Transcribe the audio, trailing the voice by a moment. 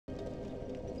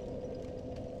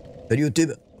Salut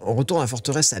YouTube, on retourne à la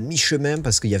forteresse à mi-chemin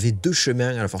parce qu'il y avait 2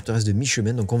 chemins à la forteresse de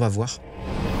mi-chemin, donc on va voir.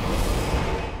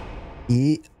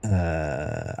 Et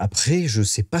après, je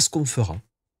sais pas ce qu'on fera.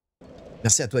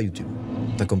 Merci à toi YouTube,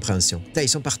 pour ta compréhension. Putain, ils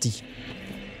sont partis,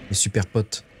 mes super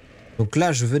potes. Donc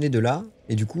là, je venais de là,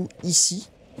 et du coup, ici,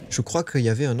 je crois qu'il y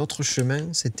avait un autre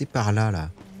chemin, c'était par là,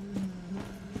 là.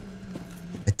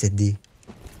 TD.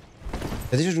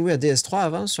 T'as déjà joué à DS3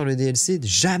 avant sur le DLC?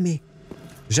 Jamais.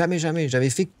 Jamais, jamais. J'avais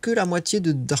fait que la moitié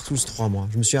de Dark Souls 3, moi.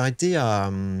 Je me suis arrêté à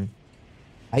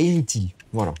Irithil.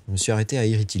 Voilà, je me suis arrêté à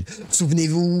Irithil.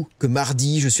 Souvenez-vous que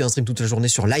mardi, je suis en stream toute la journée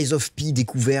sur Lies of P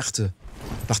découverte.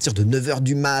 À partir de 9 h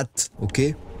du mat,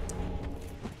 ok?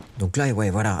 Donc là,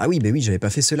 ouais, voilà. Ah oui, mais oui, j'avais pas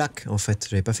fait ce lac, en fait.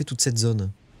 J'avais pas fait toute cette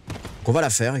zone. Donc on va la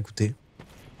faire, écoutez.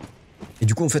 Et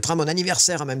du coup, on fêtera mon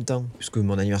anniversaire en même temps. Puisque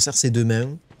mon anniversaire, c'est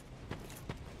demain.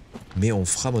 Mais on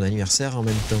fera mon anniversaire en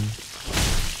même temps.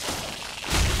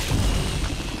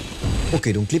 Ok,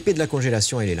 donc l'épée de la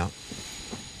congélation, elle est là.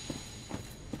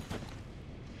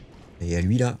 Et à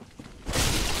lui, là.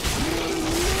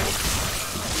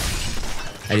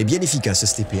 Elle est bien efficace,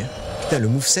 cette épée. Hein. Putain, le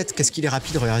moveset, qu'est-ce qu'il est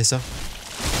rapide, regardez ça.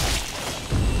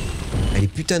 Elle est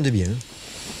putain de bien. Hein.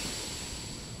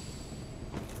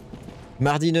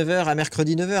 Mardi 9 h à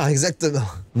mercredi 9 h, exactement.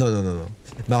 Non, non, non, non.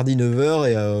 Mardi 9 h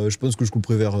et je pense que je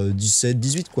couperai vers 17,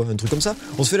 18, quoi. Un truc comme ça.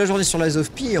 On se fait la journée sur Lies of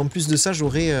P et en plus de ça,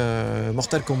 j'aurai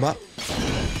Mortal Kombat.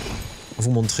 À vous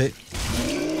montrer.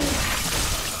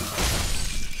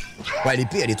 Ouais,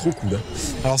 l'épée, elle est trop cool. Hein.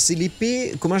 Alors, c'est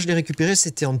l'épée... Comment je l'ai récupérée?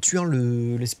 C'était en tuant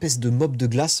l'espèce de mob de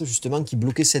glace, justement, qui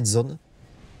bloquait cette zone.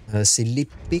 C'est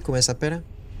l'épée, comment elle s'appelle?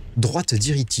 Droite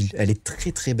d'Irithil. Elle est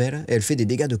très très belle. Et elle fait des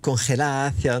dégâts de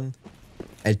congélation.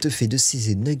 Elle te fait de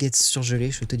ces nuggets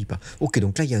surgelés, je te dis pas. Ok,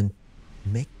 donc là, il y a un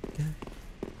mec...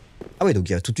 Ah ouais, donc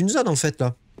il y a toute une zone, en fait,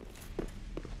 là.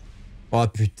 Oh,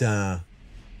 putain.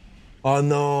 Oh,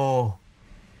 non.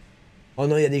 Oh,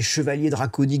 non, il y a des chevaliers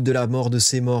draconiques de la mort de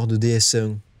ces morts de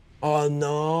DS1. Oh,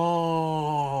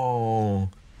 non.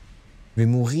 Je vais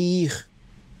mourir.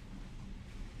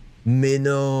 Mais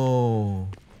non.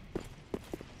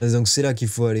 Donc, c'est là qu'il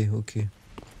faut aller, ok.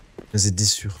 C'était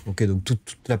sûr. Ok, donc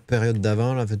toute la période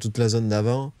d'avant, là, fait toute la zone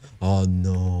d'avant. Oh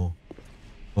non.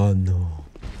 Oh non.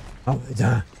 Oh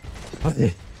putain.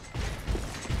 Allez.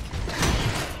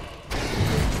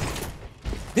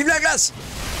 Vive la glace!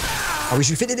 Ah oui, je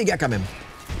lui fais des dégâts quand même.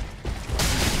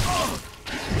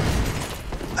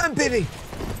 Un PV.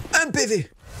 Un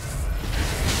PV.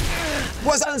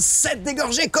 Voisin 7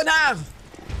 dégorgé, connard!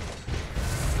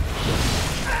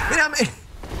 Mais non, mais...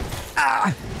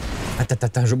 Ah! Attends,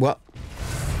 attends, je bois.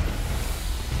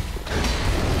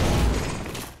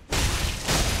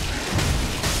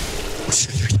 Oh, j'ai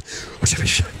plus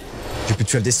de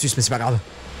tuer Destus, mais c'est pas grave.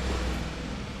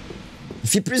 Il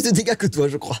fait plus de dégâts que toi,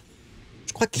 je crois.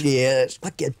 Je crois qu'il est un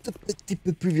tout petit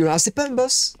peu plus violent. C'est pas un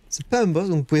boss. C'est pas un boss,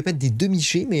 donc vous pouvez mettre des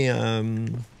demi-chés, mais...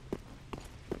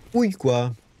 Oui,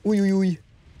 quoi. Oui, oui, oui.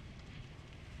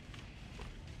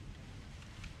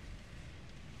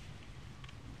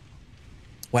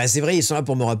 Ouais, c'est vrai, ils sont là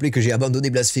pour me rappeler que j'ai abandonné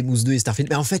Blasphemous 2 et Starfield.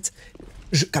 Mais en fait,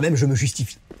 quand même, je me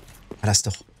justifie. À la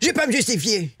store. J'ai pas à me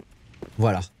justifier.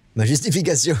 Voilà, ma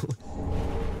justification.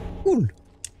 Cool.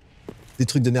 Des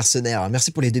trucs de mercenaires.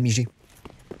 Merci pour les demi-G.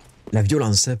 La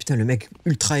violence, hein. Putain, le mec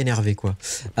ultra énervé, quoi.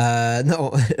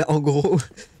 Non, en gros,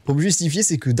 pour me justifier,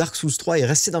 c'est que Dark Souls 3 est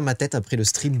resté dans ma tête après le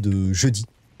stream de jeudi.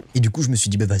 Et du coup, je me suis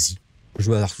dit, bah vas-y, je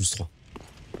joue à Dark Souls 3.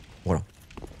 Voilà.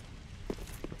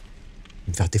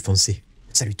 Me faire défoncer.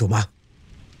 Salut Thomas.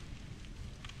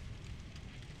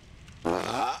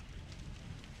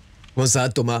 Comment ça,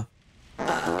 Thomas?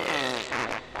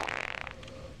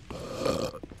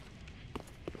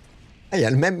 Ah, il y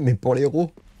a le même, mais pour les héros.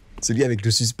 Celui avec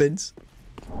le suspense.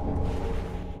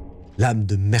 Lame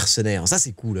de mercenaire. Ça,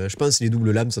 c'est cool. Hein. Je pense que les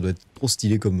doubles lames, ça doit être trop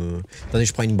stylé comme... Attendez,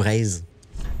 je prends une braise.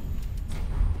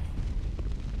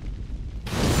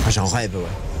 Ah, j'en rêve, ouais.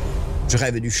 Je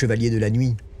rêve du chevalier de la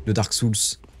nuit de Dark Souls.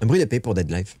 Un bruit d'épée pour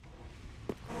Dead Life.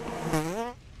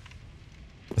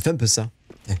 Ça fait un peu ça.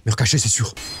 Eh, mur caché, c'est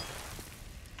sûr.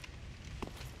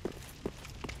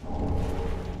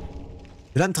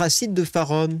 De l'anthracite de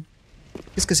Faron.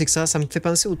 Qu'est-ce que c'est que ça? Ça me fait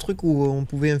penser au truc où on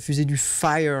pouvait infuser du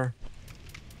fire.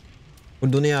 Faut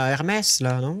le donner à Hermès,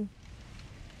 là, non?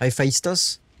 À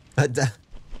Héphaïstos. Attends.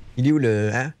 Il est où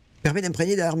le... Hein? Permet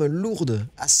d'imprégner d'armes lourdes,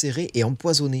 acérées et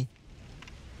empoisonnées.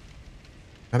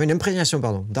 Permet une imprégnation,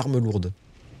 pardon, d'armes lourdes,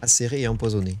 acérées et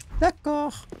empoisonnées.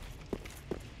 D'accord.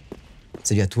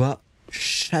 Salut à toi,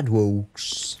 Shadowhawks.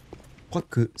 Je crois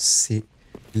que ces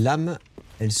lames,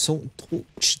 elles sont trop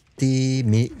cheatées.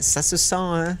 Mais ça se sent,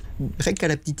 hein. Rien qu'à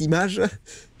la petite image.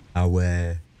 Ah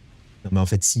ouais. Non mais en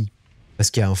fait si.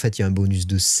 Parce qu'en fait il y a un bonus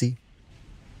de C.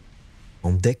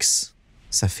 En Dex,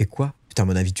 ça fait quoi? Putain à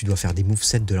mon avis tu dois faire des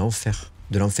movesets de l'enfer.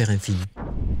 De l'enfer infini.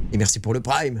 Et merci pour le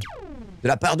prime. De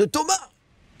la part de Thomas.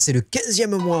 C'est le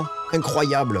 15e mois.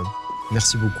 Incroyable.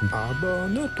 Merci beaucoup.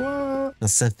 Abonne-toi.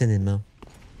 Instantanément.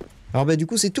 Alors bah du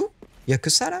coup c'est tout. Il y a que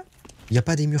ça là. Il n'y a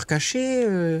pas des murs cachés.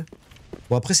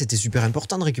 Bon après c'était super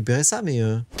important de récupérer ça mais...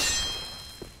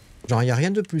 Genre il n'y a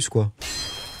rien de plus quoi.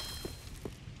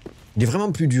 Il est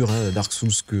vraiment plus dur hein, Dark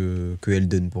Souls que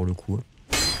Elden pour le coup.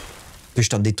 Et je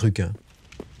tente des trucs. Hein.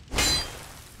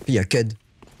 Puis il y a Ked.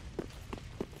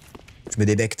 Je me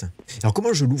débecte. Alors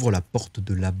comment je l'ouvre la porte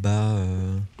de là-bas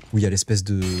où il y a l'espèce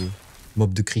de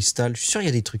mob de cristal? Je suis sûr il y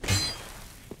a des trucs là.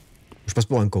 Je passe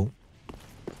pour un con.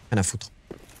 Rien à foutre.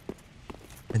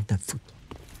 Rien à foutre.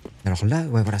 Alors là,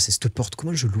 ouais voilà, c'est cette porte.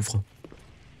 Comment je l'ouvre?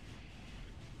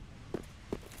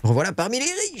 Revoilà parmi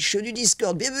les riches du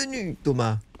Discord. Bienvenue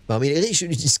Thomas. Parmi les riches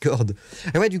du Discord.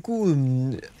 Et ouais du coup,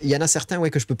 il y en a certains ouais,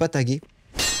 que je peux pas taguer.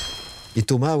 Et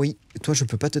Thomas, oui, toi je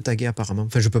peux pas te taguer apparemment.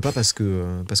 Enfin je peux pas parce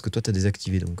que toi t'as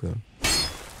désactivé donc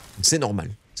c'est normal,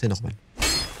 c'est normal.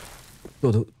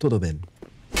 Todo bien.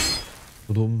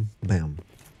 Todo bien.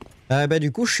 Bah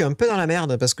du coup je suis un peu dans la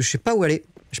merde parce que je sais pas où aller.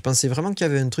 Je pensais vraiment qu'il y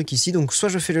avait un truc ici, donc soit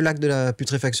je fais le lac de la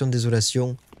putréfaction de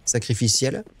désolation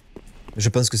sacrificielle. Je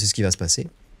pense que c'est ce qui va se passer.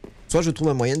 Soit je trouve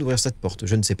un moyen d'ouvrir cette porte,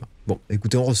 je ne sais pas. Bon,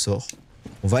 écoutez, on ressort.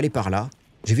 On va aller par là.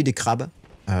 J'ai vu des crabes.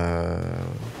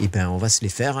 Et ben on va se les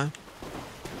faire. Hein.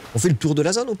 On fait le tour de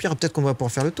la zone, au pire, peut-être qu'on va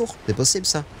pouvoir faire le tour. C'est possible,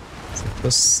 ça. C'est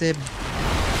possible.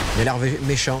 Il a l'air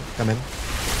méchant, quand même.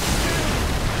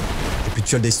 Et puis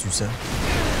tu as le déçu, ça.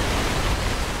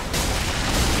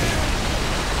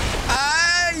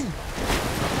 Aïe!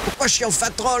 Pourquoi je suis en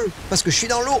fat roll? Parce que je suis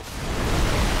dans l'eau.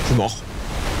 Je suis mort.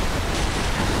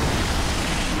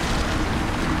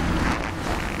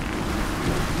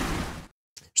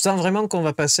 Je sens vraiment qu'on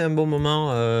va passer un bon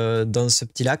moment dans ce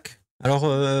petit lac. Alors...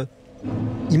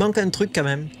 il manque un truc quand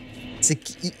même, c'est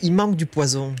qu'il manque du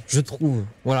poison, je trouve,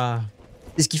 voilà.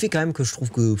 Et ce qui fait quand même que je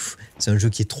trouve que c'est un jeu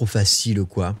qui est trop facile,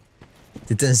 quoi.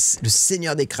 C'était le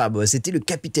seigneur des crabes, c'était le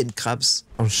capitaine Krabs,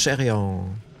 en chair et en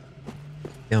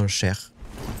chair.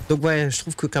 Donc ouais, je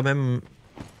trouve que quand même...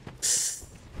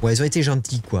 Ouais, ils ont été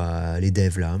gentils, quoi, les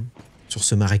devs, là, hein, sur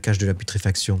ce marécage de la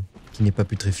putréfaction, qui n'est pas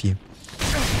putréfié.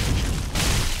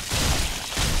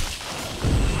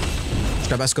 Je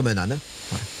tabasse comme un âne,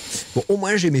 ouais. Bon, au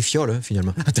moins j'ai mes fioles, hein,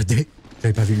 finalement. Attendez,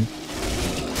 j'avais pas vu lui.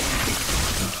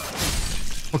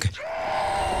 Ok.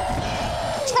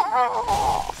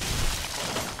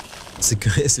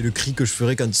 C'est le cri que je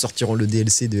ferai quand ils sortiront le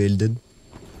DLC de Elden.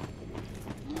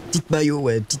 Petite maillot,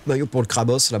 ouais, petite maillot pour le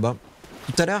crabos là-bas.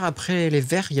 Tout à l'heure, après les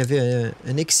verts, il y avait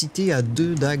un excité à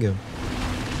 2 dagues.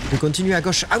 Je vais continuer à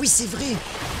gauche. Ah oui, c'est vrai!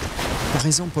 T'as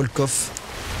raison, Paul Koff.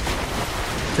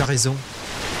 Tu as raison.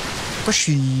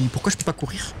 Pourquoi je peux pas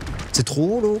courir? C'est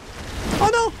trop haut, l'eau. Oh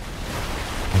non!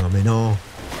 Non, mais non.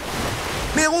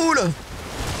 Mais roule!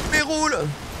 Mais roule!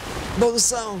 Bon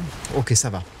sang! Ok, ça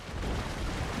va.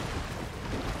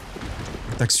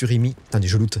 Attaque sur Imi. Attendez,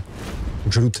 je loot.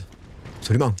 Je loot.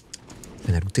 Absolument.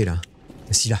 Rien à looter, là.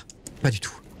 Mais si, là. Pas du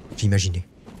tout. J'ai imaginé.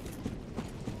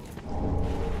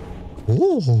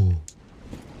 Oh!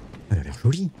 Elle a l'air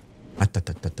jolie. Attends.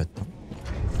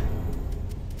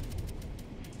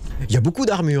 Il y a beaucoup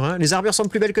d'armures, hein. Les armures sont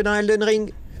plus belles que dans Elden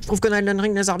Ring. Je trouve que dans Elden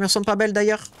Ring, les armures sont pas belles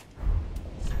d'ailleurs.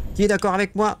 Qui est d'accord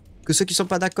avec moi? Que ceux qui sont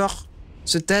pas d'accord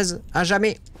se taisent à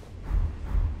jamais.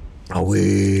 Ah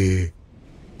oui.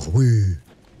 Ah oui.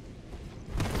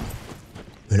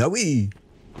 Mais là oui.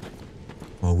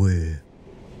 Ah oui.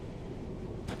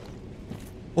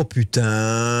 Oh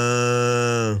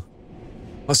putain.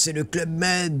 Oh c'est le Club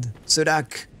Med, ce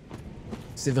lac.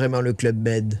 C'est vraiment le Club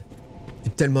Med. Je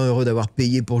suis tellement heureux d'avoir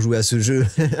payé pour jouer à ce jeu.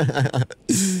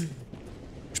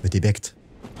 Je me débecte.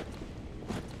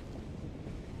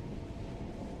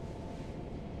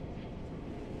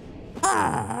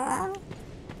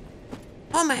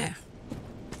 Oh merde.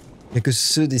 Il n'y a que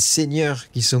ceux des seigneurs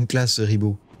qui sont classe,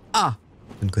 Ribot. Ah,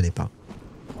 je ne connais pas.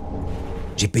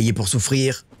 J'ai payé pour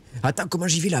souffrir. Attends, comment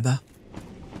j'y vais là-bas?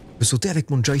 Je peux sauter avec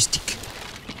mon joystick.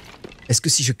 Est-ce que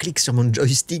si je clique sur mon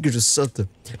joystick, je saute?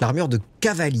 L'armure de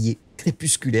cavalier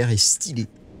crépusculaire et stylée.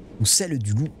 Ou celle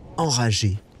du loup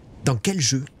enragé. Dans quel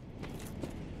jeu?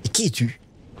 Et qui es-tu?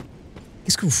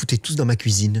 Qu'est-ce que vous foutez tous dans ma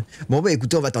cuisine? Bon bah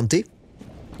écoutez, on va tenter.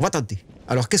 On va tenter.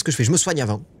 Alors qu'est-ce que je fais? Je me soigne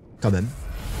avant, quand même.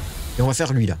 Et on va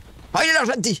faire lui là. Ah, il a l'air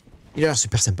gentil! Il a l'air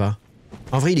super sympa.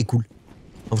 En vrai, il est cool.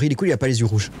 En vrai, il est cool, il a pas les yeux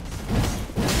rouges.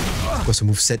 C'est quoi ce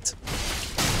moveset?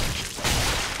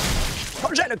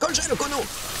 Congèle, Kono!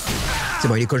 C'est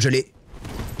bon, il est congelé.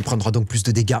 Il prendra donc plus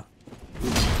de dégâts.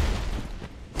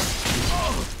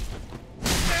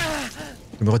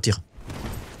 Je me retire.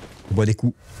 Je bois des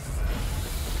coups.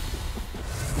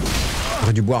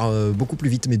 J'aurais dû boire beaucoup plus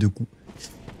vite mes 2 coups.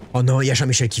 Oh non, il y a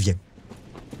Jean-Michel qui vient.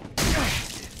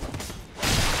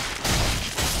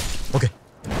 Ok.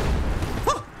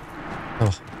 Oh,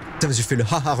 alors. Putain, j'ai fait le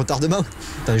haha retardement.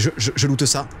 Attends, je loot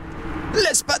ça.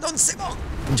 Laisse pas donc, c'est mort.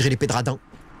 On dirait l'épée de Radin.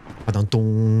 Pas dans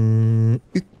ton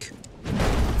huc.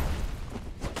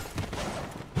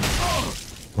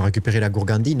 On va récupérer la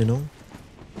gourgandine, non?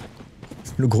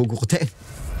 Le gros gourdin.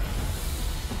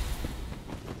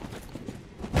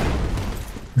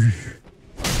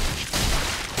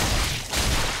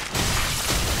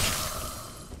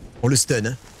 On le stun,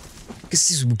 hein. Qu'est-ce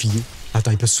que c'est ce bouclier?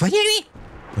 Attends, il peut se soigner, lui?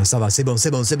 Non, ça va, c'est bon,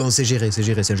 c'est géré,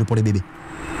 c'est un jeu pour les bébés.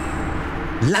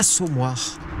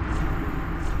 L'assommoir.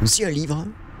 Aussi un livre.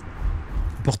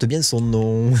 Il porte bien son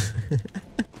nom.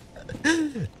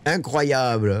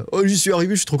 Incroyable. Oh, j'y suis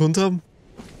arrivé, je suis trop content.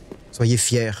 Soyez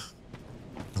fiers.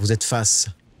 Vous êtes face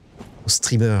au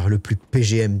streamer le plus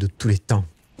PGM de tous les temps.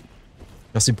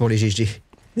 Merci pour les GG.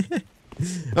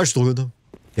 Ah, je suis trop content.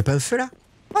 Y'a pas un feu là?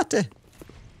 Ah, t'es.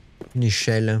 Une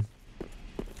échelle.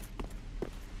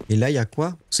 Et là, il y a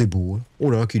quoi? C'est beau. Hein.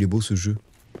 Oh là, qu'il est beau ce jeu.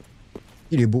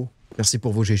 Il est beau. Merci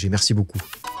pour vos GG. Merci beaucoup.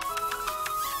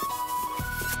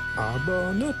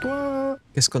 Abonne-toi.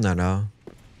 Qu'est-ce qu'on a là?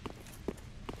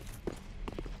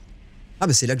 Ah,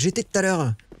 bah c'est là que j'étais tout à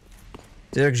l'heure.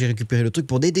 C'est là que j'ai récupéré le truc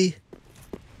pour Dédé.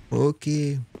 Ok.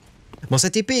 Bon,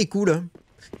 cette épée est cool. Hein.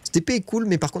 Cette épée est cool,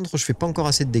 mais par contre, je fais pas encore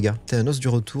assez de dégâts. C'est un os du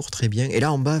retour, très bien. Et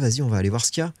là, en bas, vas-y, on va aller voir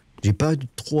ce qu'il y a. J'ai pas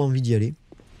trop envie d'y aller.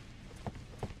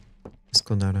 Qu'est-ce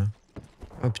qu'on a là?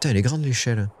 Oh putain, elle est grande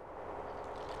l'échelle.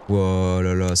 Oh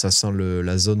là là, ça sent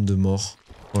la zone de mort.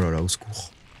 Oh là là, au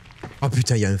secours. Oh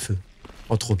putain, il y a un feu.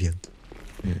 Oh, trop bien.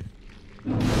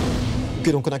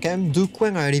 Ok, donc on a quand même 2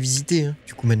 coins à aller visiter. Hein.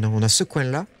 Du coup, maintenant, on a ce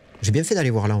coin-là. J'ai bien fait d'aller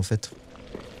voir là, en fait.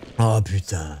 Oh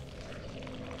putain.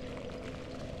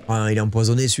 Ah, il est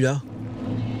empoisonné, celui-là.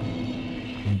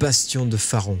 Bastion de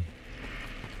Pharaon.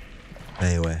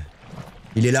 Eh ouais.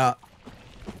 Il est là.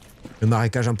 Le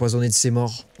marécage empoisonné de ses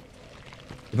morts.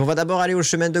 Et on va d'abord aller au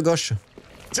chemin de gauche.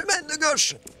 Chemin de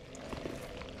gauche!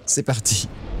 C'est parti.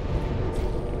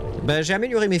 Ben, j'ai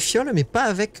amélioré mes fioles, mais pas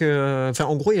avec... Enfin,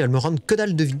 en gros, elles me rendent que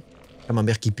dalle de vie.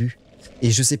 Camembert qui pue.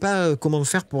 Et je sais pas comment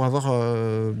faire pour avoir...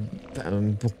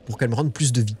 pour qu'elles me rendent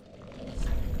plus de vie.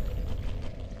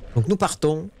 Donc nous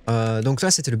partons. Donc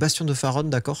là, c'était le bastion de Pharaon,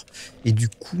 d'accord? Et du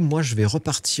coup, moi, je vais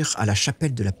repartir à la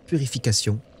chapelle de la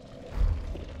Purification.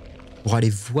 Pour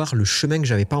aller voir le chemin que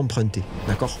j'avais pas emprunté,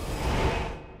 d'accord?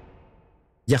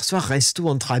 Hier soir, resto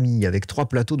entre amis, avec 3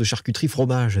 plateaux de charcuterie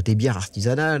fromage, des bières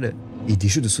artisanales et des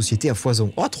jeux de société à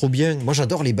foison. Oh, trop bien! Moi,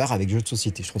 j'adore les bars avec jeux de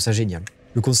société, je trouve ça génial.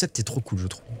 Le concept est trop cool, je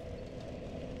trouve.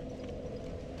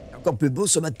 Encore plus beau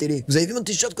sur ma télé. Vous avez vu mon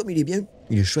t-shirt comme il est bien?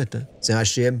 Il est chouette, hein? C'est un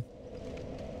H&M.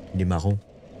 Il est marrant.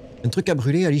 Un truc à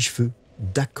brûler à les-cheveux.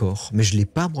 D'accord, mais je l'ai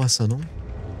pas, moi, ça, non?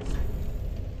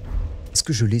 Est-ce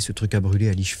que je l'ai, ce truc à brûler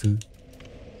à les-cheveux?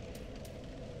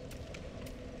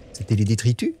 C'était les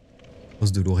détritus?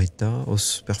 Os de Loretta,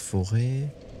 os perforé.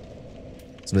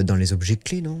 Ça doit être dans les objets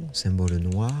clés, non? Symbole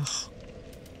noir.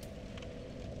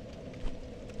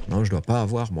 Non, je dois pas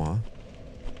avoir, moi.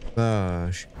 Je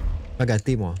suis pas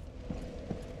gâté, moi.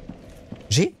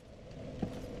 J'ai?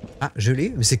 Ah, je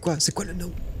l'ai? Mais c'est quoi? C'est quoi le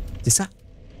nom? C'est ça?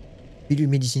 Pilule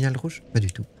médicinale rouge? Pas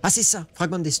du tout. Ah, c'est ça!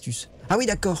 Fragment d'estus. Ah oui,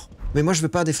 d'accord. Mais moi, je veux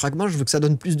pas des fragments, je veux que ça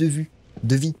donne plus de vue.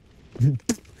 De vie.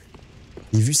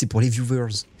 Les vues, c'est pour les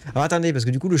viewers. Alors attendez, parce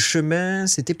que du coup, le chemin,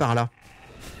 c'était par là.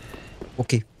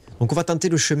 Ok. Donc on va tenter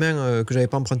le chemin que j'avais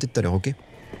pas emprunté tout à l'heure, ok?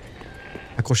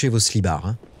 Accrochez vos slibards,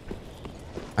 hein.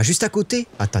 Ah, juste à côté?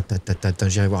 Attends,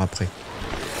 j'irai voir après.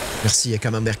 Merci, il y a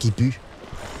Camembert qui pue.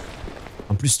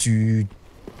 En plus, tu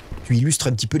illustres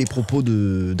un petit peu les propos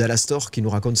d'Alastor qui nous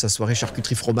raconte sa soirée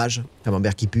charcuterie fromage.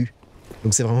 Camembert qui pue.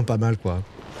 Donc c'est vraiment pas mal, quoi.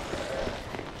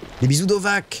 Des bisous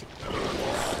d'Ovac.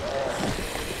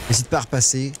 N'hésite pas à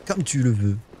repasser comme tu le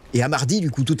veux. Et à mardi, du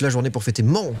coup, toute la journée pour fêter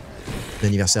mon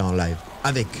anniversaire en live.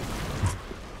 Avec.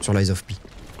 Sur l'Eyes of Pi.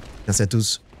 Merci à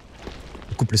tous.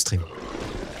 On coupe le stream.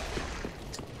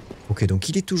 Ok, donc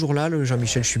il est toujours là, le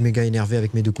Jean-Michel. Je suis méga énervé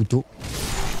avec mes 2 couteaux.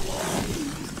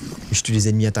 Et je tue les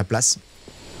ennemis à ta place.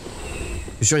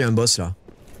 Je suis sûr, il y a un boss là.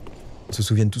 On se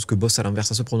souvient tous que boss à l'envers,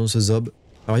 ça se prononce Zob.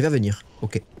 Alors il va venir.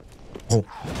 Ok. Bon.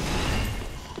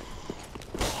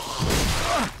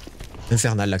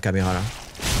 Infernal la caméra là.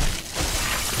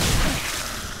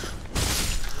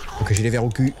 Ok, j'ai les verres au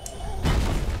cul.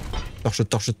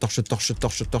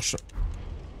 Torche.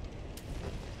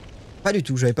 Pas du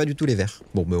tout, j'avais pas du tout les verres.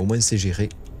 Bon, mais au moins c'est géré.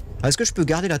 Ah, est-ce que je peux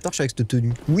garder la torche avec cette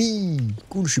tenue? Oui,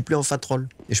 cool, je suis plus en fat roll.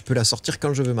 Et je peux la sortir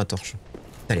quand je veux, ma torche.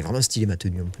 Elle est vraiment stylée ma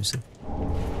tenue en plus.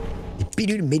 Des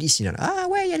pilules médicinales. Ah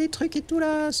ouais, il y a des trucs et tout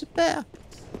là, super.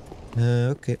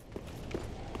 Ok.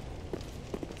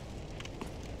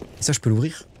 Ça, je peux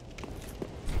l'ouvrir.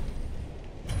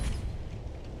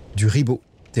 Du ribot.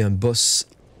 T'es un boss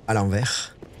à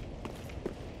l'envers.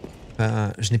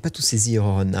 Je n'ai pas tout saisi,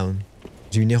 error unknown.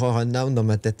 J'ai une erreur unknown dans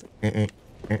ma tête.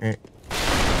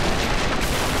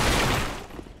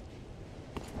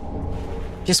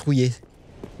 Pièce rouillée.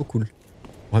 Oh cool.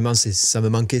 Vraiment, ça me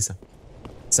manquait ça.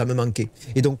 Ça me manquait.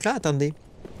 Et donc là, attendez.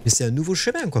 Mais c'est un nouveau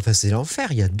chemin quoi. Enfin, c'est l'enfer.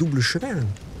 Il y a double chemin.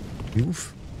 C'est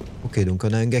ouf. Ok, donc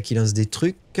on a un gars qui lance des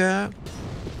trucs. Je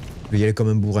vais y aller comme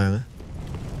un bourrin. Hein.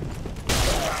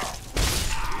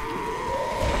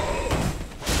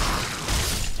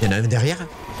 Il y en a un derrière.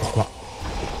 Pourquoi?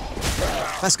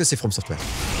 Parce que c'est From Software.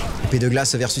 Épée de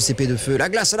glace versus épée de feu. La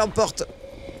glace l'emporte.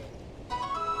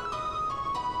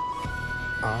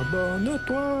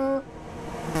 Abonne-toi.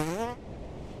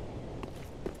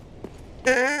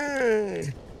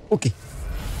 Ok.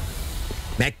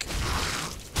 Mec.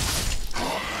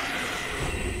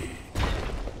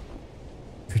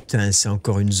 Putain, c'est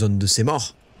encore une zone de ses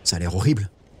morts. Ça a l'air horrible.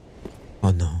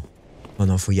 Oh non. Oh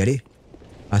non, faut y aller.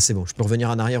 Ah, c'est bon, je peux revenir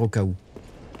en arrière au cas où.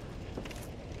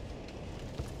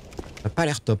 Ça n'a pas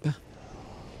l'air top. Hein.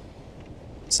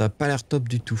 Ça n'a pas l'air top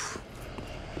du tout.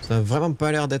 Ça n'a vraiment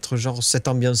pas l'air d'être genre cette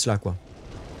ambiance-là, quoi.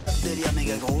 Délire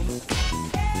méga groove.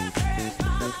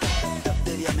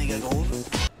 Délire méga groove.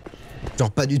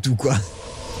 Genre pas du tout, quoi.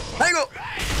 Allez, go!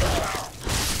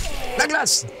 La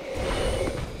glace!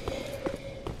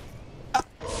 Ah!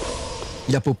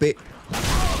 Il a popé.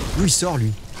 D'où il sort,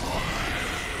 lui?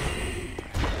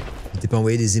 Il t'est pas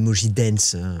envoyé des emojis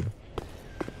dance. Hein.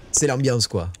 C'est l'ambiance,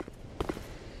 quoi.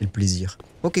 C'est le plaisir.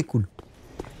 Ok, cool.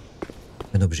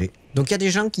 Un objet. Donc il y a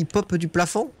des gens qui popent du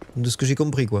plafond, de ce que j'ai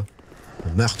compris, quoi.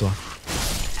 Meurs, toi.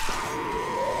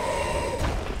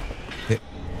 Okay.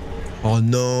 Oh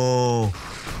non!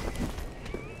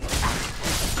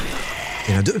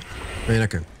 Il y en a deux? Non, il y en a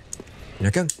qu'un. Il y en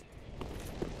a qu'un.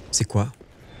 C'est quoi?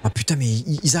 Ah putain, mais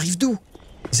ils arrivent d'où?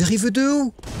 Ils arrivent de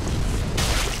où?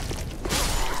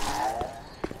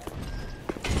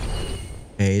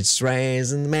 It's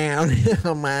raisin man,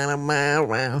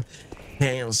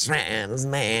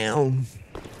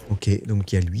 ok,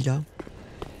 donc il y a lui là.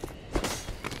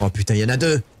 Oh putain, il y en a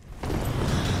deux. Il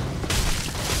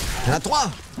y en a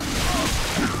trois.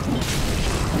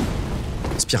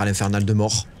 Spirale infernale de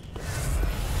mort.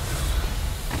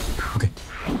 Ok.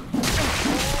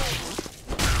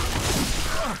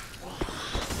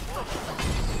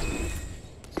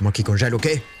 C'est moi qui congèle,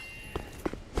 ok?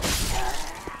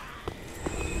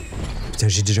 Putain,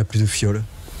 j'ai déjà plus de fioles.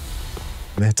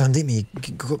 Mais attendez, mais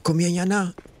combien il y en a?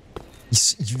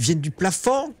 Ils viennent du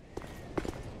plafond?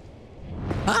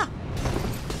 Ah!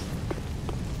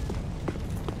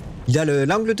 Il a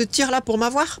l'angle de tir là pour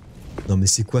m'avoir? Non mais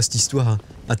c'est quoi cette histoire? Hein?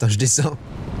 Attends, je descends.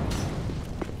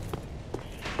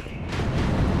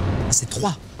 Ah, c'est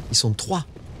trois. Ils sont trois.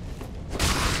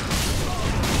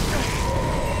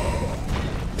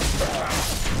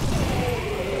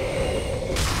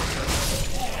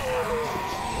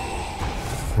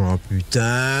 Oh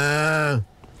putain!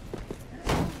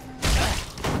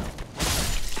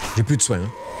 J'ai plus de soins.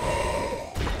 Hein.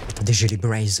 Attendez, j'ai les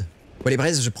braises. Bon, les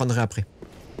braises, je prendrai après.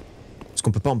 Parce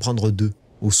qu'on peut pas en prendre deux.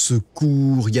 Au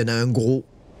secours, il y en a un gros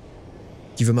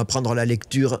qui veut m'apprendre la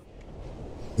lecture.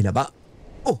 Et là-bas,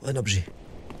 oh, un objet.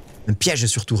 Un piège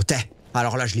surtout.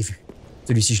 Alors là, je l'ai vu.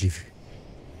 Celui-ci, je l'ai vu.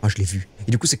 Ah, je l'ai vu.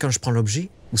 Et du coup, c'est quand je prends l'objet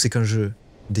ou c'est quand je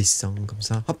descends comme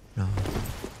ça? Hop, là.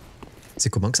 C'est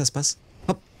comment que ça se passe?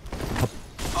 Hop, hop.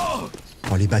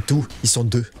 Oh, les batous, ils sont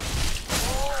deux.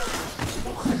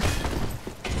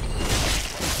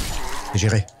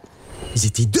 Géré. Ils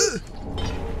étaient deux.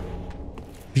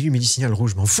 Pilule médicinale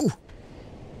rouge, je m'en fous.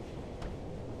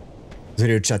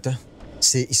 Désolé le chat, hein.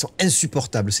 Ils sont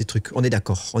insupportables ces trucs. On est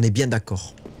d'accord, on est bien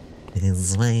d'accord.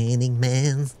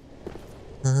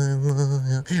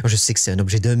 Je sais que c'est un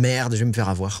objet de merde, je vais me faire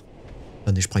avoir.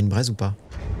 Attendez, je prends une braise ou pas?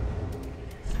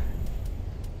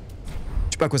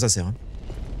 Je sais pas à quoi ça sert. Hein.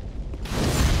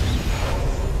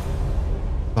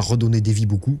 On va redonner des vies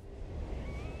beaucoup.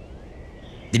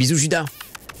 Des bisous, Judas.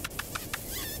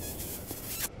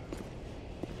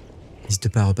 N'hésite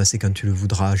pas à repasser quand tu le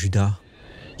voudras, Judas.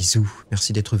 Bisous,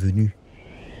 merci d'être venu.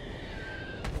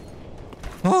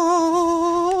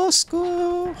 Oh,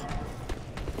 score!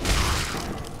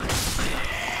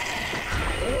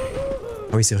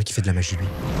 Ah oui, c'est vrai qu'il fait de la magie, lui.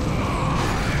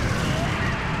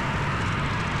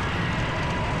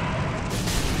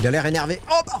 Il a l'air énervé.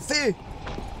 Oh, parfait!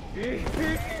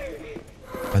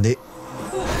 Attendez.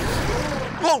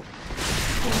 Bon!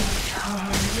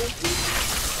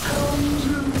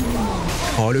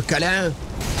 Oh, le câlin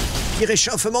qui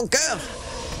réchauffe mon cœur.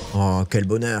 Oh, quel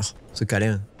bonheur, ce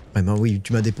câlin. Vraiment, oui,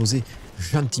 tu m'as déposé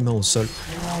gentiment au sol.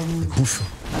 Ouf.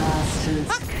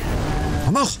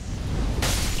 Ah, mort.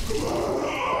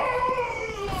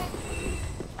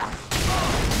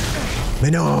 Mais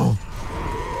non.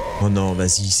 Oh non,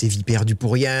 vas-y, c'est vie perdue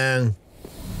pour rien.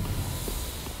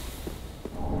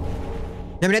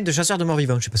 L'amulette de chasseur de morts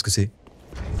vivants, je sais pas ce que c'est.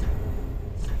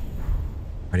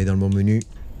 Allez dans le bon menu.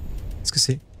 Qu'est-ce que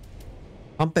c'est?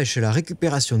 Empêche la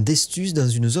récupération d'estus dans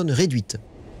une zone réduite.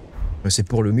 C'est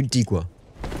pour le multi, quoi.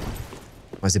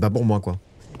 Ouais, c'est pas pour moi, quoi.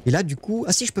 Et là, du coup...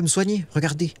 Ah si, je peux me soigner.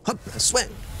 Regardez. Hop, soin.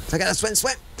 Regarde, soin,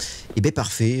 soin. Et ben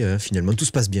parfait. Finalement, tout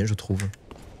se passe bien, je trouve.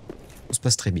 Tout se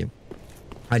passe très bien.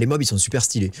 Ah, les mobs, ils sont super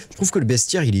stylés. Je trouve que le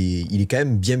bestiaire, il est quand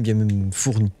même bien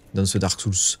fourni dans ce Dark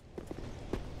Souls.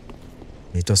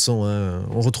 Mais de toute façon, hein,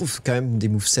 on retrouve quand même des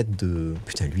movesets de...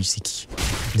 Putain, lui, c'est qui?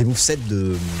 Des movesets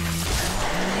de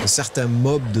certains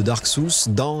mobs de Dark Souls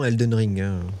dans Elden Ring.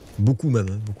 Hein. Beaucoup même,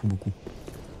 hein, beaucoup.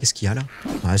 Qu'est-ce qu'il y a là?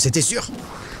 Ah, c'était sûr!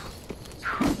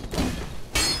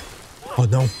 Oh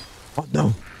non! Oh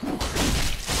non!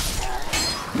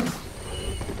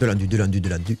 De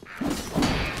l'endu.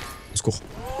 Au secours.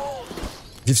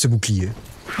 Vive ce bouclier.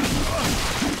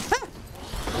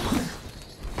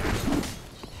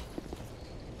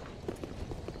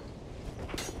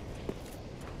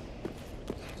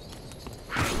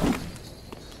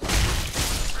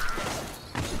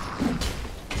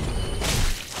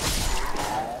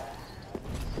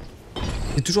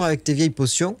 T'es toujours avec tes vieilles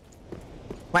potions?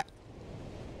 Ouais.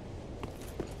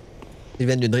 Ils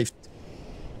viennent de drift.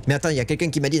 Mais attends, il y a quelqu'un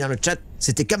qui m'a dit dans le chat,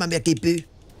 c'était Kamamekepe,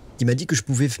 qui m'a dit que je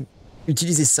pouvais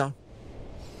utiliser ça.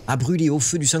 À brûler au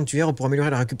feu du sanctuaire pour améliorer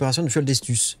la récupération de fiole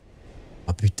d'estus.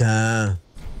 Oh putain.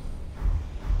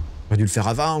 J'aurais dû le faire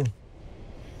avant.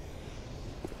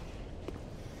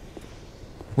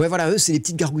 Ouais, voilà, eux, c'est les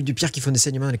petites gargouilles de pierre qui font des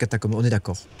saignements dans les catacombes. On est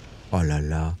d'accord. Oh là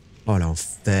là. Oh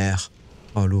l'enfer.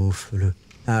 Oh le...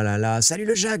 Ah là là. Salut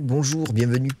le Jag, bonjour,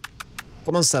 bienvenue.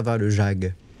 Comment ça va le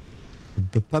Jag? Je ne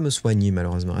peux pas me soigner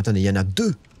malheureusement. Attendez, il y en a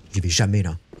deux. J'y vais jamais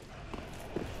là.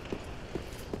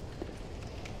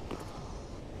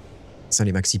 Ça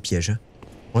les maxi pièges. Hein.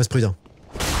 On reste prudent.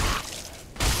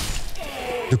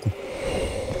 Deux coups.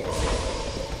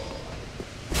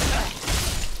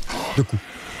 Deux coups.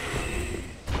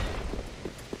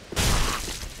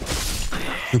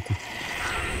 Deux coups.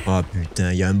 Oh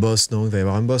putain, il y a un boss, non? Il va y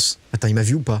avoir un boss. Attends, il m'a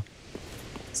vu ou pas?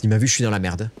 S'il m'a vu, je suis dans la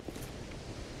merde.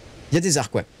 Il y a des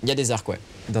arcs, ouais. Il y a des arcs, ouais.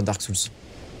 Dans Dark Souls.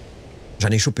 J'en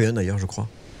ai chopé un d'ailleurs, je crois.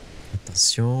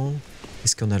 Attention.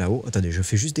 Qu'est-ce qu'on a là-haut? Attendez, je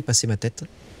fais juste dépasser ma tête.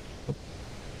 Hop.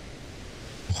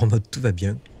 En mode tout va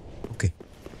bien. Ok.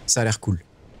 Ça a l'air cool.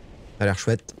 Ça a l'air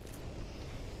chouette.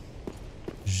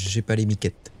 J'ai pas les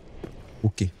miquettes.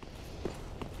 Ok.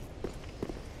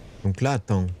 Donc là,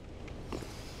 attends.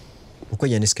 Pourquoi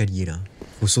il y a un escalier là?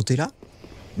 Faut sauter là?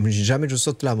 Mais jamais je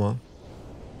saute là, moi.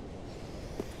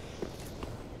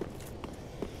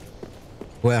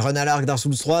 Ouais, run à l'arc Dark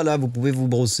Souls 3, là, vous pouvez vous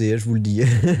brosser, hein, je vous le dis.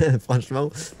 Franchement.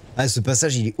 Ah, ce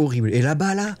passage, il est horrible. Et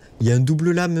là-bas, là, il y a un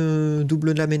double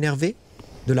lame énervé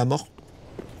de la mort.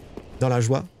 Dans la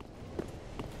joie.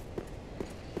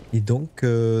 Et donc,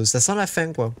 ça sent la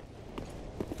fin, quoi.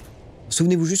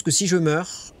 Souvenez-vous juste que si je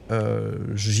meurs,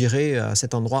 j'irai à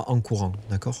cet endroit en courant,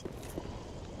 d'accord?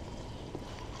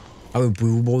 Ah ouais, vous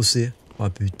pouvez vous brosser. Oh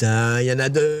putain, il y en a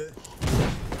deux.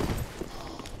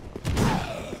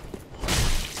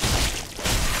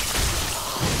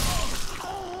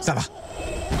 Ça va.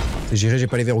 C'est géré, j'ai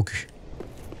pas les verres au cul.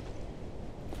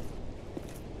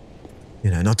 Il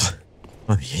y en a un autre.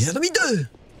 Oh, mais ils en ont mis deux.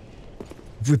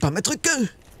 Vous pouvez pas en mettre qu'un.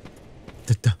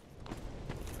 Tata.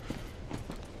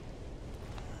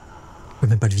 Je peux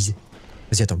même pas le viser.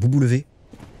 Vas-y, attends, boubou levé.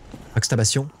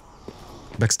 Backstabation.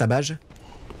 Backstabage.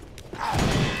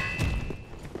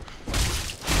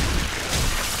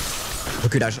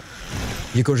 Reculage.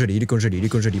 Il est congelé, il est congelé, il est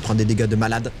congelé. Il prend des dégâts de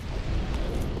malade.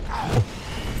 Oh.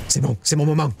 C'est bon, c'est mon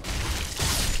moment.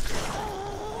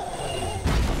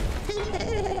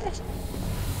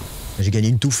 J'ai gagné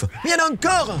une touffe. Mais il y en a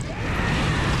encore.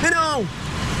 Mais non.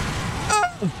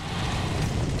 Oh.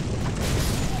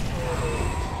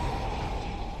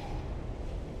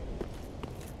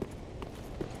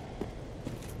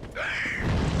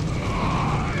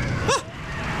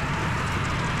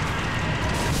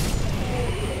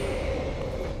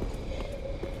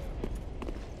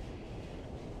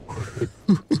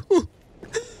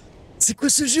 C'est quoi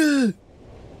ce jeu?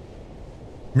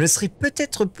 Je me laisserai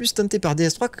peut-être plus tenté par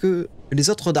DS3 que les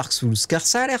autres Dark Souls, car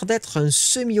ça a l'air d'être un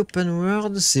semi-open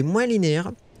world, c'est moins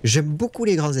linéaire. J'aime beaucoup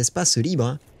les grands espaces libres.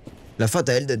 Hein. La faute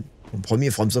à Elden, mon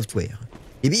premier From Software.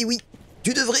 Eh bien oui,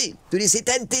 tu devrais te laisser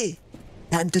tenter.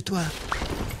 Tente-toi.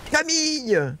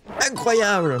 Camille,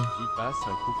 incroyable. J'y passe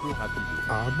un coucou rapide.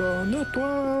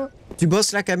 Abonne-toi. Tu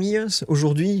bosses là, Camille,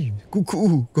 aujourd'hui?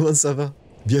 Coucou, comment ça va?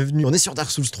 Bienvenue. On est sur Dark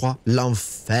Souls 3,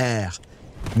 l'enfer.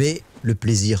 Mais le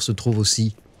plaisir se trouve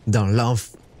aussi dans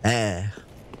l'enfer.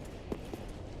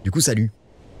 Du coup, salut.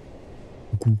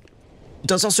 Coucou. Tu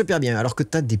t'en sors super bien, alors que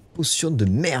t'as des potions de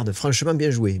merde. Franchement,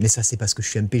 bien joué. Mais ça, c'est parce que je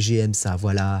suis un PGM, ça,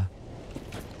 voilà.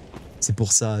 C'est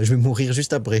pour ça. Je vais mourir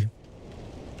juste après.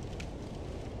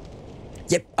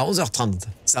 Yep, à 11h30.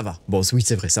 Ça va. Bon, oui,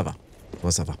 c'est vrai, ça va. Bon,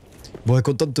 ça va. Bon,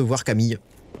 content de te voir, Camille.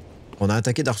 On a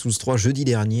attaqué Dark Souls 3 jeudi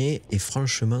dernier, et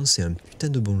franchement, c'est un putain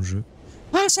de bon jeu.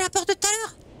 Ah, c'est la porte de tout à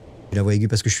l'heure. J'ai la voix aiguë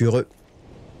parce que je suis heureux.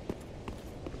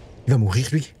 Il va mourir,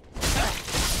 lui.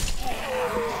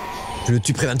 Je le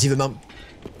tue préventivement.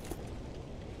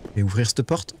 Je vais ouvrir cette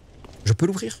porte. Je peux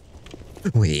l'ouvrir?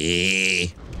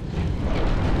 Oui.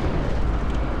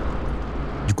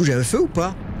 Du coup, j'ai un feu ou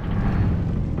pas?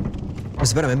 Oh,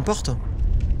 c'est pas la même porte.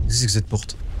 Qu'est-ce que c'est que cette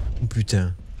porte? Oh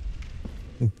putain.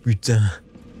 Oh putain.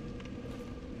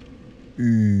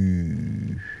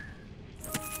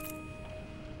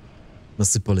 Non,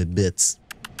 c'est pour les bêtes.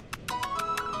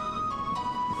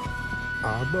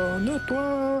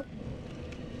 Abonne-toi.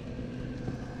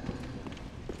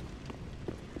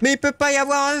 Mais il peut pas y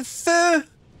avoir un feu!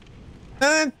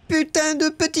 Un putain de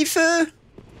petit feu!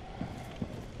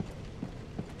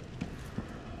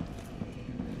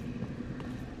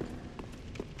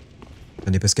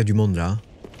 On est parce qu'il y a du monde là.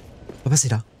 On va passer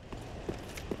là.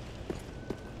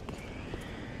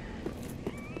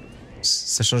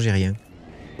 Ça changeait rien.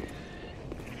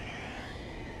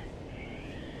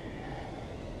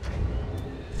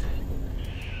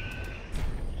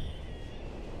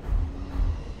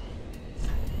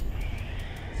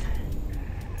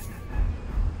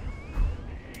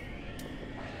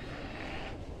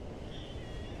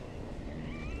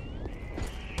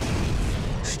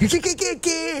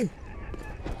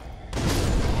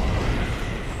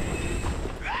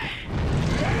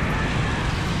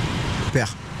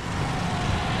 Super.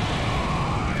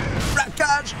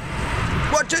 Plaquage.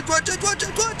 Watch it, watch it, watch it,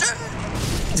 watch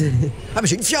it. Ah mais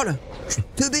j'ai une fiole. Je suis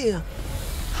teubé. Hein.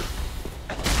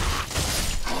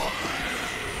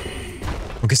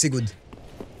 Ok, c'est good.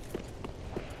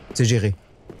 C'est géré.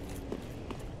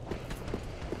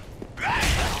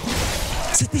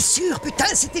 C'était sûr, putain,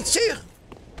 c'était sûr.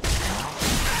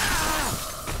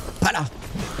 Pas là.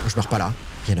 Je meurs pas là.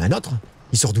 Il y en a un autre.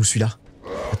 Il sort d'où celui-là?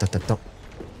 Attends.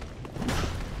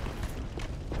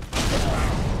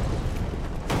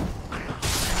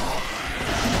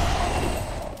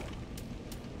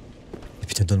 Et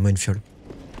putain, donne-moi une fiole.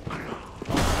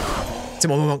 C'est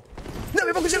mon moment. Non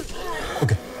mais pas que je...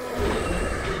 Ok.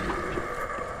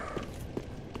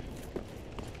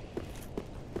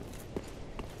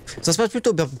 Ça se passe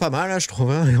plutôt pas mal, hein, je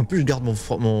trouve. Hein. Et en plus, je garde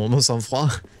mon sang-froid.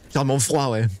 Je garde mon froid,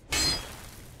 ouais.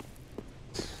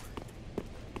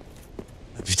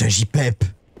 Ah, putain, j'y pèpe.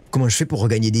 Comment je fais pour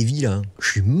regagner des vies, là?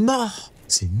 Je suis mort.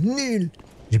 C'est nul.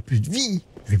 J'ai plus de vie.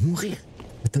 Je vais mourir.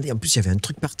 Attendez, en plus, il y avait un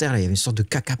truc par terre, là. Il y avait une sorte de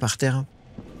caca par terre.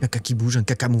 Un caca qui bouge, un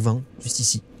caca mouvant. Juste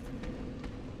ici.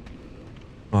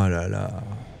 Oh là là.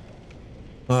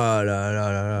 Oh là là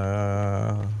là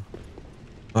là.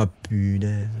 Oh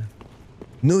punaise.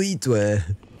 No hit, ouais.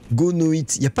 Go no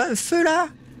hit. Y'a pas un feu là?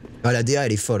 Ah, la DA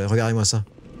elle est folle, regardez-moi ça.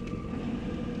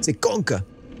 C'est conque.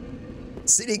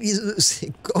 C'est l'église,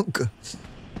 c'est conque.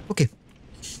 Ok.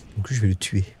 Donc je vais le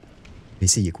tuer. Je vais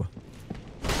essayer quoi.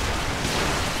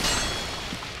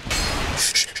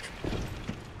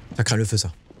 Ça craint le feu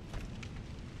ça.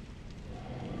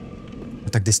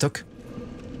 Attaque des stocks.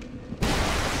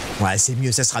 Ouais, c'est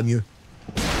mieux, ça sera mieux.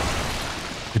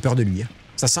 J'ai peur de lui. Hein.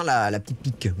 Ça sent la petite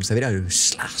pique. Vous savez là, le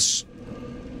slash.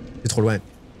 C'est trop loin.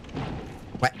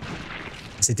 Ouais.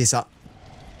 C'était ça.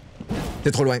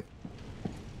 C'est trop loin.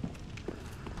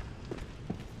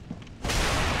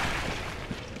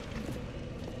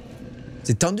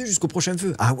 C'est tendu jusqu'au prochain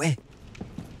feu. Ah ouais.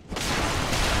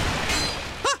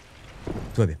 Ah,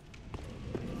 tout va bien.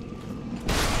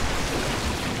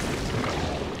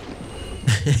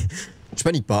 Je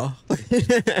panique pas.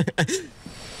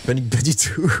 Je panique pas du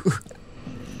tout.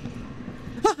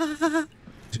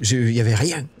 Il y avait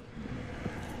rien.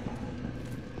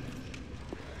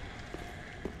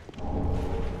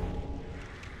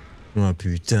 Oh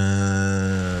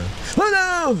putain. Oh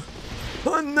non.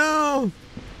 Oh non.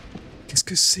 Qu'est-ce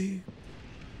que c'est?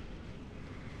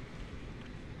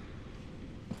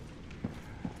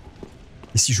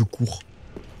 si je cours?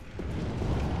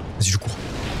 Si je cours?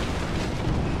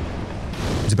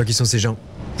 Je sais pas qui sont ces gens.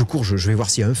 Je cours, je vais voir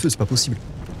s'il y a un feu, c'est pas possible.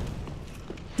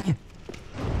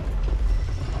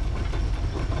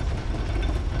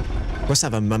 Quoi ça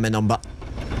va m'amener en bas?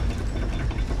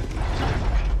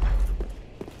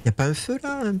 Y'a pas un feu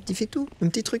là? Un petit fait-tout? Un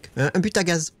petit truc? Un but à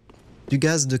gaz? Du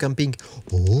gaz de camping.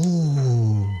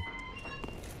 Oh!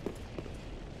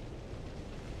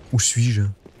 Où suis-je?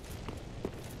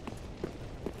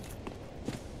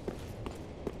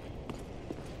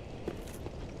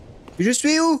 Je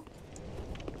suis où?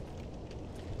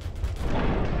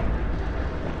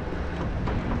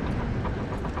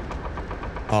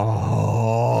 Oh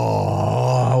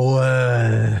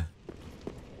ouais.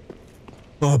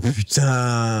 Oh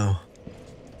putain.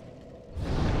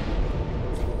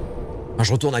 Ah,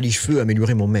 je retourne à l'Ichefeu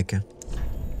améliorer mon mec. Hein.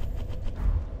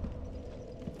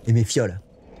 Et mes fioles.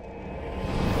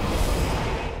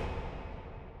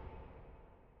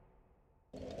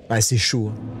 Ouais, c'est chaud.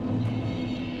 Hein.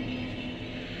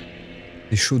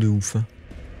 C'est chaud de ouf. Hein.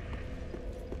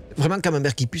 Vraiment,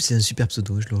 Camembert qui pue, c'est un super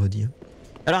pseudo, je le redis. Hein.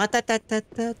 Alors, attends.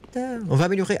 On va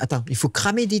améliorer. Attends, il faut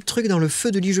cramer des trucs dans le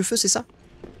feu de l'Ichefeu, c'est ça?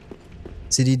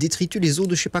 C'est des détritus, les os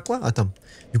de je sais pas quoi? Attends.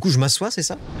 Du coup, je m'assois, c'est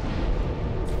ça?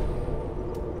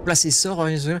 Placer sort,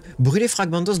 brûler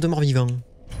fragment d'os de mort-vivant.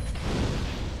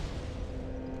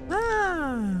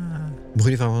 Ah!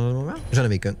 Brûler fragment d'os de mort-vivant? J'en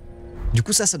avais qu'un. Du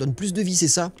coup, ça donne plus de vie, c'est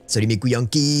ça? Salut mes couilles en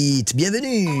kit,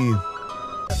 bienvenue!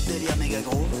 Délire méga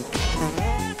gros.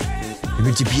 Et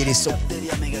multiplier les sons.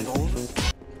 Délire méga gros.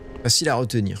 Facile à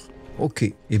retenir. Ok.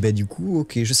 Et ben du coup,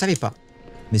 ok, je savais pas.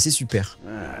 Mais c'est super.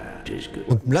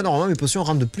 Donc là, normalement, mes potions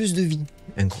rendent de plus de vie.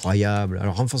 Incroyable.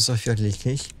 Alors, renforcer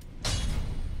athlétique.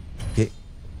 Ok.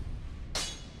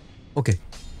 Ok.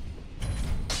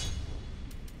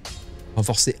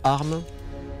 Renforcer arme.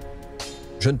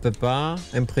 Je ne peux pas.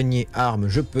 Imprégner arme,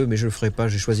 je peux, mais je le ferai pas.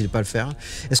 J'ai choisi de pas le faire.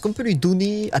 Est-ce qu'on peut lui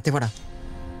donner... Ah, voilà.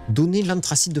 Donner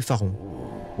l'anthracite de Pharaon.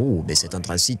 Oh, mais cet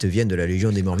anthracite vient de la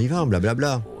Légion des morts vivants,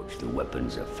 blablabla.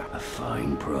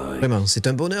 Vraiment, c'est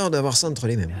un bonheur d'avoir ça entre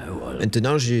les mêmes.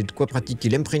 Maintenant, j'ai de quoi pratiquer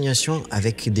l'imprégnation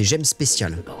avec des gemmes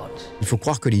spéciales. Il faut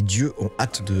croire que les dieux ont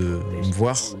hâte de me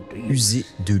voir user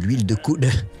de l'huile de coude.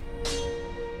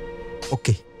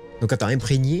 Ok. Donc attends,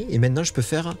 imprégné, et maintenant je peux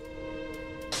faire...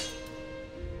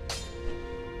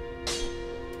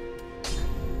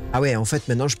 Ah ouais, en fait,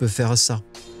 maintenant je peux faire ça.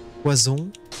 Poison,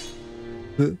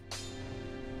 feu,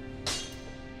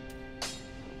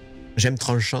 gemme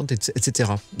tranchante,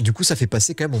 etc. Du coup, ça fait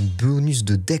passer quand même mon bonus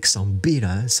de Dex en B,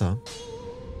 là, hein, ça.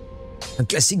 Un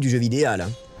classique du jeu vidéo, là.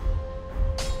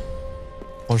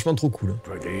 Franchement, trop cool.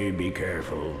 Pretty be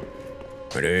careful.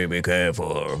 Allez, be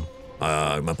careful.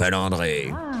 Ah, je m'appelle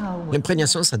André.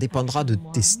 L'imprégnation, ça dépendra de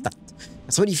tes stats.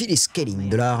 Ça modifie les scaling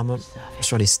de l'arme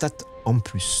sur les stats en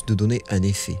plus, de donner un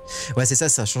effet. Ouais, c'est ça,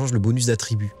 ça change le bonus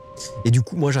d'attribut. Et du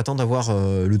coup, moi, j'attends d'avoir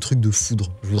le truc de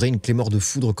foudre. Je voudrais une clé-mort de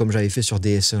foudre comme j'avais fait sur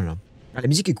DS1, là. Ah, la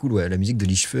musique est cool, ouais. La musique de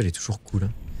l'Ichefeu, elle est toujours cool.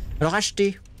 Hein. Alors,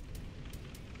 acheter.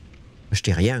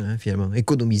 Acheter rien, hein, finalement.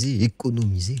 Économiser.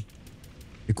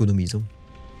 Économisons.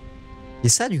 Et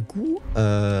ça, du coup,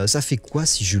 ça fait quoi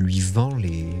si je lui vends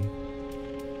les...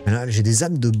 Là, j'ai des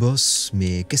âmes de boss,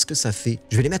 mais qu'est-ce que ça fait?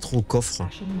 Je vais les mettre au coffre.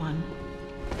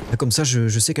 Là, comme ça,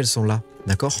 je sais qu'elles sont là.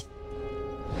 D'accord?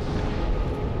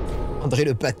 André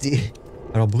le pâté.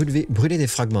 Alors, brûler des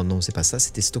fragments. Non, c'est pas ça,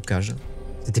 c'était stockage.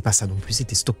 C'était pas ça non plus,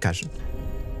 c'était stockage.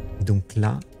 Et donc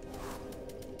là,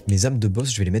 mes âmes de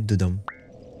boss, je vais les mettre dedans.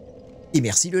 Et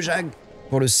merci le Jag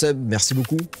pour le sub, merci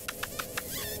beaucoup. Donc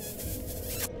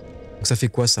ça fait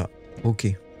quoi ça? Ok.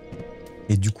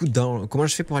 Et du coup, comment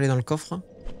je fais pour aller dans le coffre?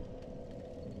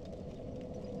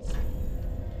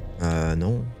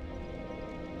 Non.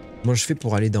 Comment je fais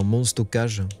pour aller dans mon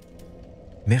stockage?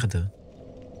 Merde.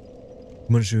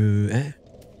 Moi je... Hein?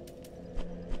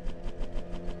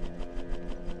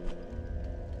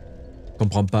 Je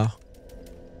comprends pas.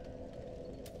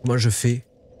 Comment je fais?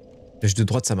 Flèche de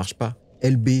droite, ça marche pas.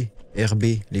 LB, RB,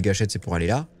 les gâchettes, c'est pour aller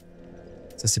là.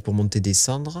 Ça, c'est pour monter,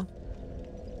 descendre.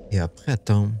 Et après,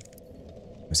 attends.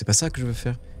 Mais c'est pas ça que je veux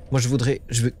faire. Moi, je voudrais...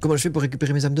 Comment je fais pour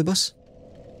récupérer mes âmes de boss?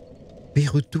 B,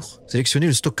 retour. Sélectionner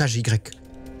le stockage Y.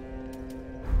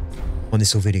 On est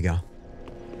sauvés, les gars.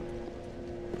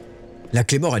 La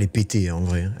clé mort, elle est pétée, hein, en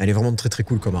vrai. Elle est vraiment très très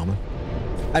cool comme arme.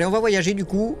 Allez, on va voyager, du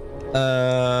coup.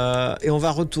 Et on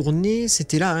va retourner...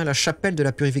 C'était là, hein, la chapelle de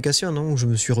la purification, non? Où je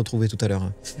me suis retrouvé tout à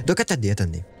l'heure. Donc, attendez.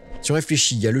 Si on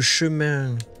réfléchit, il y a le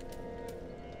chemin...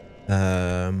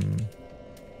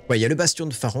 Ouais, il y a le bastion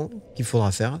de Pharaon qu'il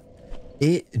faudra faire.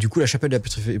 Et du coup, la chapelle de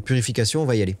la purification, on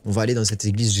va y aller. On va aller dans cette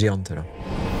église géante, là.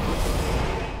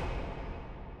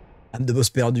 âme de boss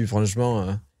perdu,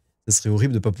 franchement, ça serait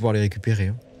horrible de ne pas pouvoir les récupérer.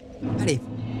 Hein. Allez,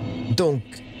 donc,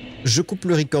 je coupe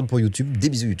le record pour YouTube. Des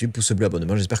bisous YouTube, pouce bleu,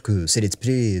 abonnement. J'espère que ces let's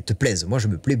play te plaisent. Moi, je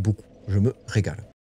me plais beaucoup. Je me régale.